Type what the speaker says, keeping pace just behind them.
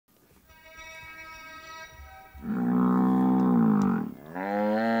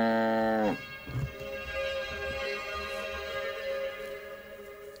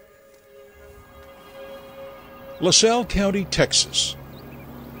LaSalle County, Texas.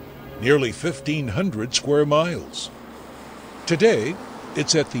 Nearly 1,500 square miles. Today,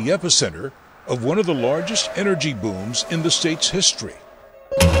 it's at the epicenter of one of the largest energy booms in the state's history.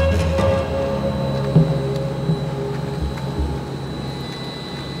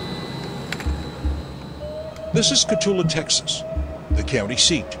 This is Cotulla, Texas, the county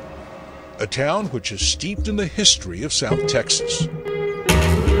seat, a town which is steeped in the history of South Texas.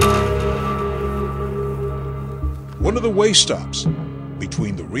 One of the way stops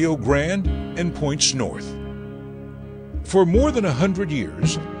between the Rio Grande and points north. For more than 100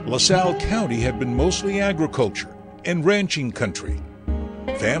 years, LaSalle County had been mostly agriculture and ranching country.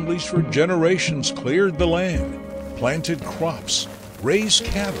 Families for generations cleared the land, planted crops, raised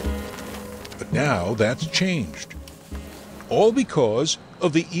cattle. But now that's changed. All because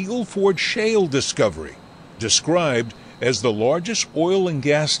of the Eagle Ford Shale discovery, described as the largest oil and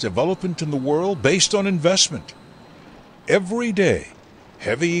gas development in the world based on investment. Every day,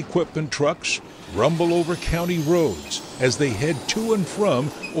 heavy equipment trucks rumble over county roads as they head to and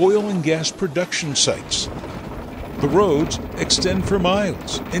from oil and gas production sites. The roads extend for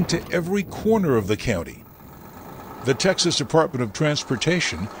miles into every corner of the county. The Texas Department of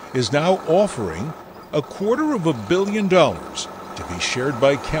Transportation is now offering $250 million to be shared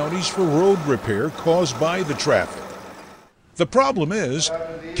by counties for road repair caused by the traffic. The problem is,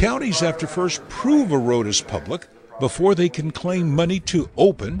 counties have to first prove a road is public before they can claim money to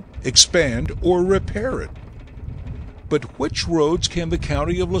open, expand, or repair it. But which roads can the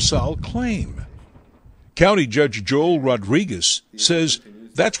county of LaSalle claim? County Judge Joel Rodriguez says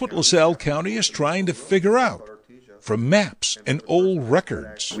that's what LaSalle County is trying to figure out from maps and old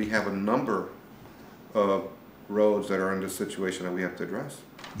records. We have a number of roads that are in this situation that we have to address.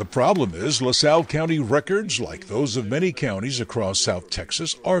 The problem is LaSalle County records, like those of many counties across South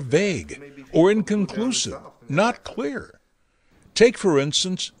Texas, are vague or inconclusive, not clear. Take, for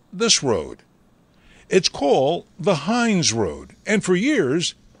instance, this road. It's called the Hines Road, and for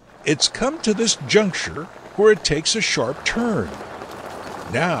years, it's come to this juncture where it takes a sharp turn.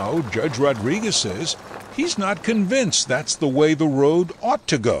 Now, Judge Rodriguez says he's not convinced that's the way the road ought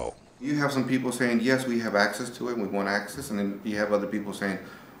to go. You have some people saying, yes, we have access to it, we want access, and then you have other people saying,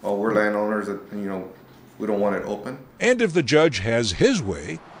 oh, we're landowners, that, we don't want it open. And if the judge has his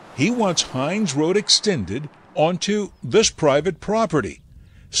way, he wants Hines Road extended onto this private property,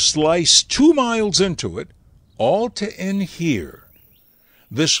 slice 2 miles into it, all to end here.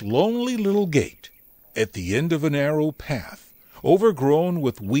 This lonely little gate at the end of a narrow path, overgrown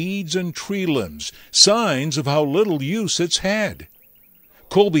with weeds and tree limbs, signs of how little use it's had.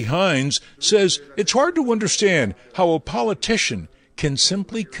 Colby Hines says it's hard to understand how a politician can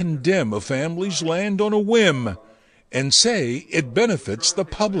simply condemn a family's land on a whim and say it benefits the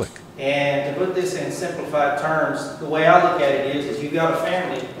public. And to put this in simplified terms, the way I look at it is you've got a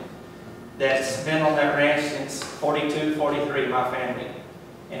family that's been on that ranch since 42, 43, my family.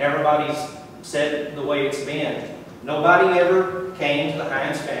 And everybody's said it the way it's been. Nobody ever came to the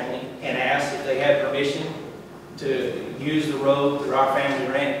Hines family and asked if they had permission to use the road through our family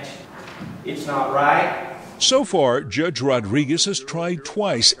ranch. It's not right. So far, Judge Rodriguez has tried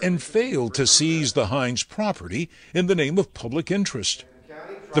twice and failed to seize the Hines property in the name of public interest.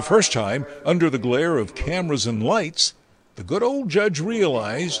 The first time, under the glare of cameras and lights, the good old judge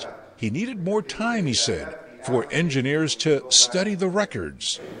realized he needed more time, he said, for engineers to study the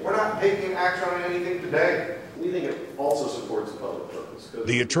records. We're not taking action on anything today. We think it also supports the public purpose.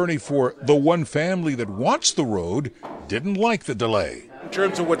 The attorney for the one family that wants the road didn't like the delay. In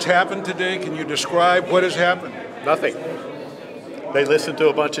terms of what's happened today, can you describe what has happened? Nothing. They listened to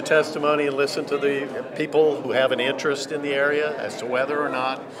a bunch of testimony and listened to the people who have an interest in the area as to whether or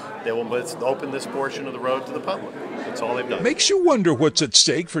not they will open this portion of the road to the public. That's all they've done. Makes you wonder what's at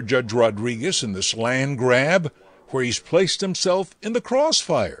stake for Judge Rodriguez in this land grab, where he's placed himself in the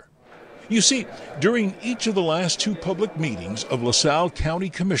crossfire. You see, during each of the last 2 public meetings of LaSalle County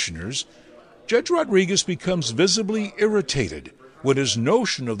Commissioners, Judge Rodriguez becomes visibly irritated when his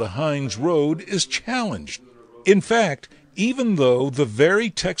notion of the Hines Road is challenged. In fact, even though the very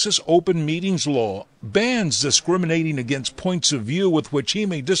Texas Open Meetings law bans discriminating against points of view with which he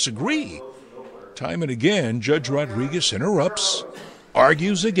may disagree, time and again Judge Rodriguez interrupts,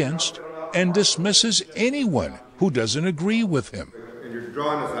 argues against, and dismisses anyone who doesn't agree with him. And you're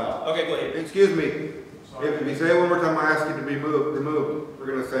drawing us out. Okay, go ahead. Excuse me. If you say it one more time, I ask you to be removed. We're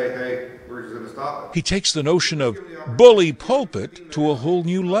going to say, hey, we're just going to stop it. He takes the notion of bully pulpit to a whole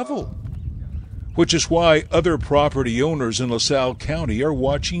new level, which is why other property owners in LaSalle County are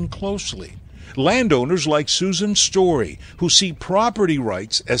watching closely. Landowners like Susan Story, who see property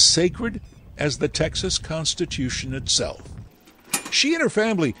rights as sacred as the Texas Constitution itself. She and her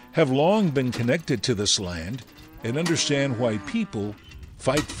family have long been connected to this land and understand why people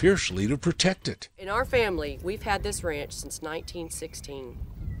fight fiercely to protect it. In our family, we've had this ranch since 1916.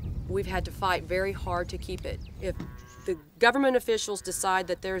 We've had to fight very hard to keep it. If the government officials decide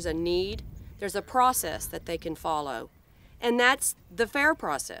that there's a need, there's a process that they can follow. And that's the fair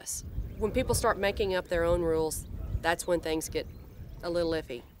process. When people start making up their own rules, that's when things get a little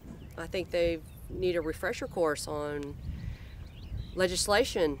iffy. I think they need a refresher course on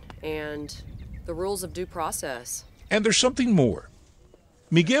legislation and the rules of due process. And there's something more.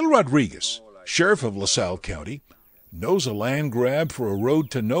 Miguel Rodriguez, sheriff of LaSalle County, knows a land grab for a road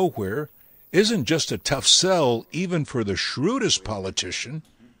to nowhere isn't just a tough sell even for the shrewdest politician.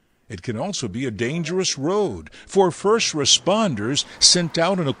 It can also be a dangerous road for first responders sent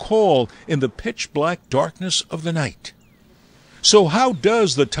out on a call in the pitch-black darkness of the night. So how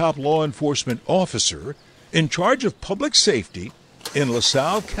does the top law enforcement officer in charge of public safety in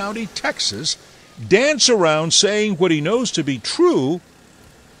LaSalle County, Texas, dance around saying what he knows to be true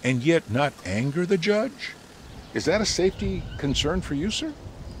and yet not anger the judge? Is that a safety concern for you, sir?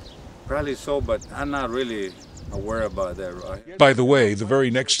 Probably so, but I'm not really aware about that, right? By the way, the very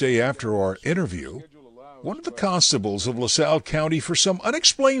next day after our interview, one of the constables of LaSalle County, for some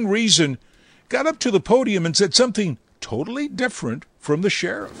unexplained reason, got up to the podium and said something totally different from the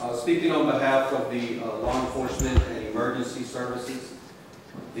sheriff. Speaking on behalf of the law enforcement and emergency services,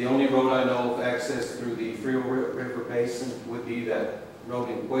 the only road I know of access through the Frio River Basin would be that road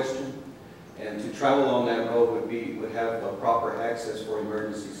in question, and to travel on that road would have a proper access for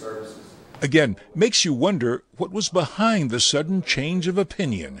emergency services. Again, makes you wonder what was behind the sudden change of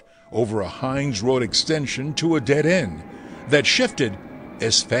opinion over a Hines Road extension to a dead end that shifted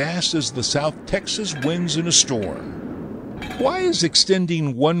as fast as the South Texas winds in a storm. Why is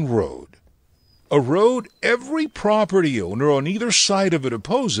extending one road, a road every property owner on either side of it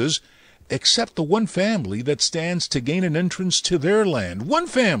opposes, except the one family that stands to gain an entrance to their land? One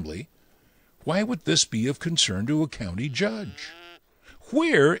family. Why would this be of concern to a county judge?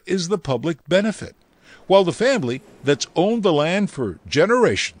 Where is the public benefit? While the family that's owned the land for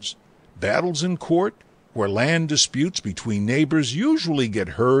generations battles in court, where land disputes between neighbors usually get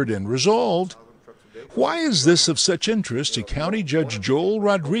heard and resolved, why is this of such interest to County Judge Joel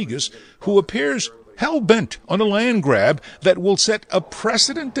Rodriguez, who appears hell-bent on a land grab that will set a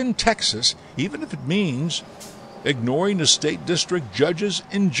precedent in Texas, even if it means ignoring a state district judge's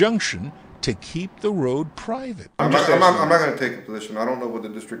injunction to keep the road private? I'm not going to take a position. I don't know what the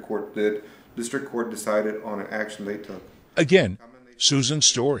district court did. District court decided on an action they took. Again, Susan's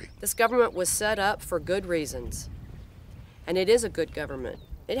story. This government was set up for good reasons. And it is a good government.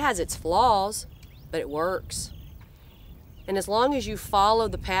 It has its flaws, but it works. And as long as you follow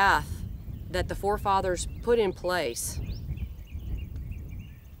the path that the forefathers put in place,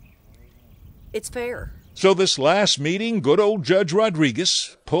 it's fair. So this last meeting, good old Judge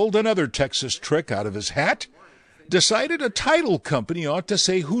Rodriguez pulled another Texas trick out of his hat, decided a title company ought to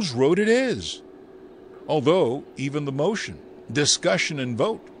say whose road it is. Although even the motion, discussion, and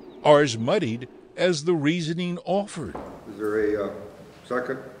vote are as muddied as the reasoning offered. Is there a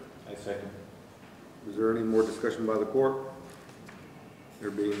second? I second. Is there any more discussion by the court?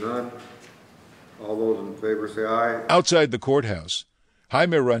 There being none, all those in favor say aye. Outside the courthouse,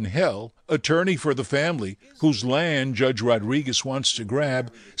 Jaime Rangel, attorney for the family whose land Judge Rodriguez wants to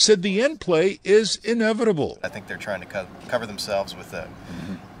grab, said the end play is inevitable. I think they're trying to cover themselves with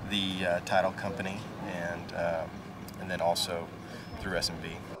the title company and then also through S&B.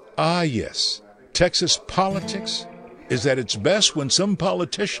 Ah, yes. Texas politics is at its best when some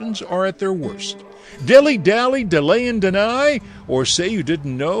politicians are at their worst. Dilly-dally, delay and deny, or say you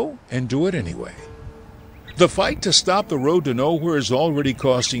didn't know and do it anyway. The fight to stop the road to nowhere is already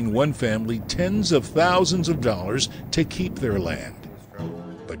costing one family tens of thousands of dollars to keep their land.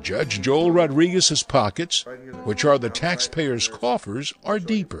 But Judge Joel Rodriguez's pockets, which are the taxpayers' coffers, are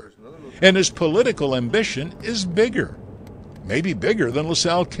deeper, and his political ambition is bigger. Maybe bigger than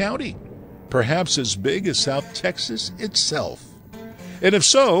LaSalle County, perhaps as big as South Texas itself. And if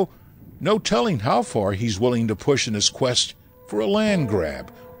so, no telling how far he's willing to push in his quest for a land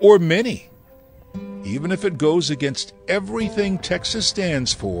grab, or many, even if it goes against everything Texas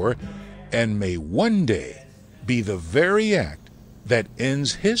stands for and may one day be the very act that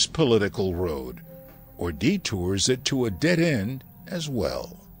ends his political road or detours it to a dead end as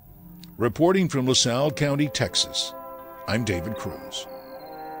well. Reporting from LaSalle County, Texas, I'm David Cruz.